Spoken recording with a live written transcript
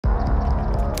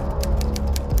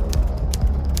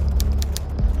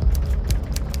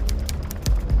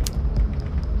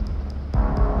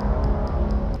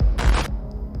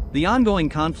The ongoing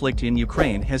conflict in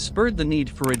Ukraine has spurred the need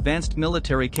for advanced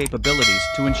military capabilities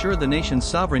to ensure the nation's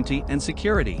sovereignty and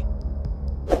security.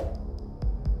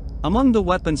 Among the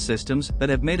weapon systems that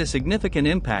have made a significant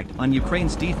impact on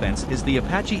Ukraine's defense is the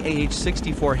Apache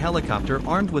AH-64 helicopter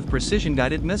armed with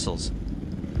precision-guided missiles.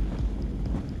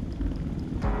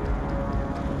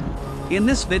 In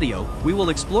this video, we will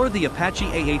explore the Apache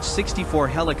AH-64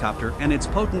 helicopter and its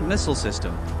potent missile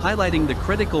system, highlighting the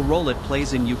critical role it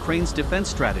plays in Ukraine's defense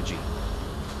strategy.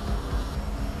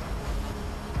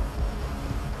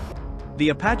 The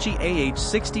Apache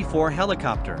AH-64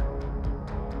 helicopter.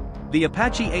 The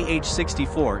Apache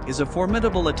AH-64 is a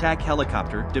formidable attack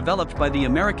helicopter developed by the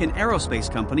American aerospace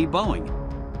company Boeing.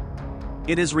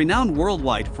 It is renowned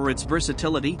worldwide for its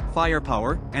versatility,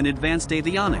 firepower, and advanced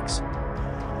avionics.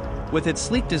 With its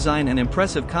sleek design and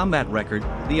impressive combat record,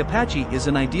 the Apache is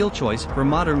an ideal choice for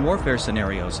modern warfare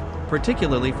scenarios,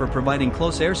 particularly for providing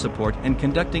close air support and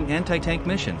conducting anti-tank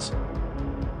missions.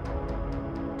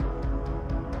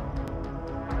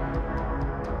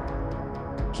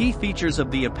 Key features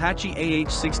of the Apache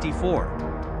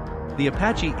AH-64. The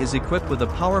Apache is equipped with a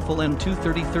powerful M2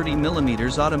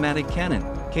 30mm automatic cannon,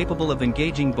 capable of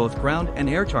engaging both ground and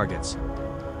air targets.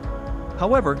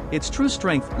 However, its true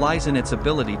strength lies in its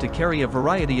ability to carry a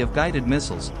variety of guided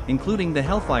missiles, including the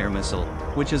Hellfire missile,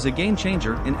 which is a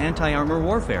game-changer in anti-armor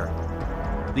warfare.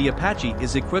 The Apache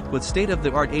is equipped with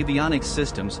state-of-the-art avionics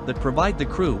systems that provide the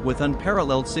crew with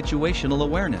unparalleled situational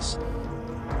awareness.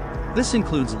 This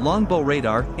includes longbow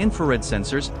radar, infrared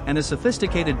sensors, and a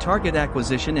sophisticated target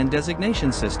acquisition and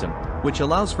designation system, which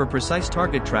allows for precise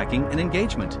target tracking and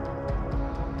engagement.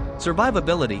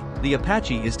 Survivability. The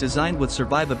Apache is designed with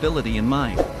survivability in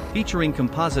mind, featuring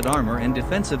composite armor and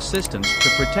defensive systems to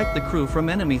protect the crew from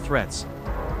enemy threats.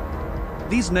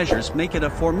 These measures make it a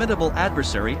formidable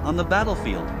adversary on the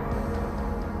battlefield.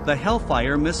 The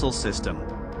Hellfire missile system.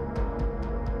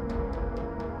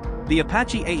 The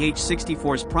Apache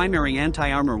AH-64's primary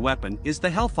anti-armor weapon is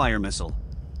the Hellfire missile.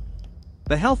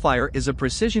 The Hellfire is a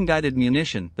precision-guided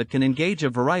munition that can engage a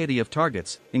variety of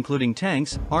targets, including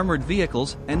tanks, armored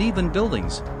vehicles, and even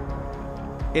buildings.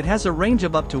 It has a range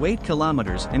of up to 8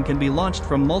 kilometers and can be launched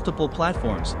from multiple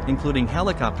platforms, including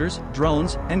helicopters,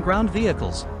 drones, and ground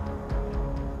vehicles.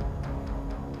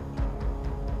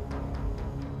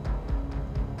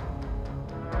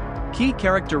 Key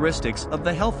characteristics of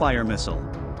the Hellfire missile.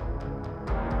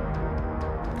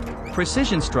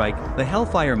 Precision strike. The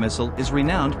Hellfire missile is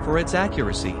renowned for its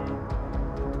accuracy.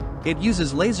 It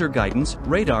uses laser guidance,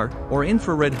 radar, or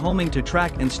infrared homing to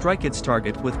track and strike its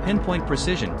target with pinpoint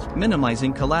precision,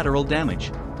 minimizing collateral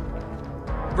damage.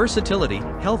 Versatility.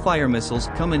 Hellfire missiles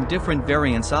come in different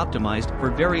variants optimized for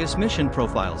various mission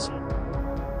profiles.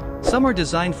 Some are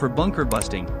designed for bunker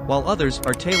busting, while others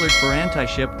are tailored for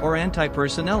anti-ship or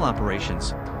anti-personnel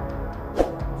operations.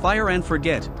 Fire and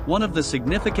forget. One of the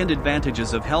significant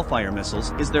advantages of Hellfire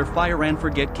missiles is their fire and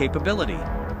forget capability.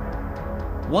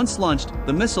 Once launched,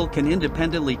 the missile can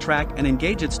independently track and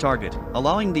engage its target,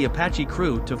 allowing the Apache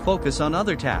crew to focus on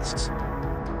other tasks.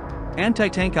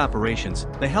 Anti-tank operations.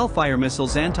 The Hellfire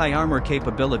missile's anti-armor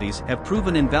capabilities have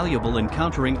proven invaluable in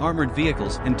countering armored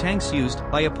vehicles and tanks used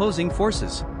by opposing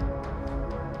forces.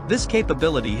 This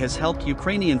capability has helped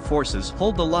Ukrainian forces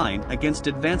hold the line against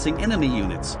advancing enemy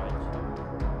units.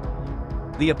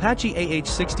 The Apache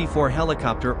AH-64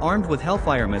 helicopter armed with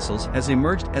Hellfire missiles has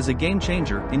emerged as a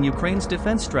game-changer in Ukraine's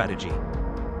defense strategy.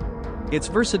 Its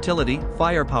versatility,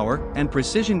 firepower, and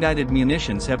precision-guided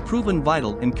munitions have proven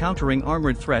vital in countering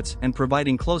armored threats and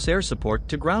providing close air support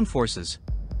to ground forces.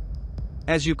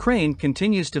 As Ukraine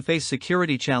continues to face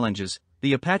security challenges,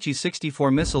 the Apache 64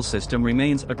 missile system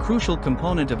remains a crucial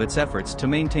component of its efforts to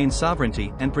maintain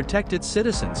sovereignty and protect its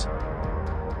citizens.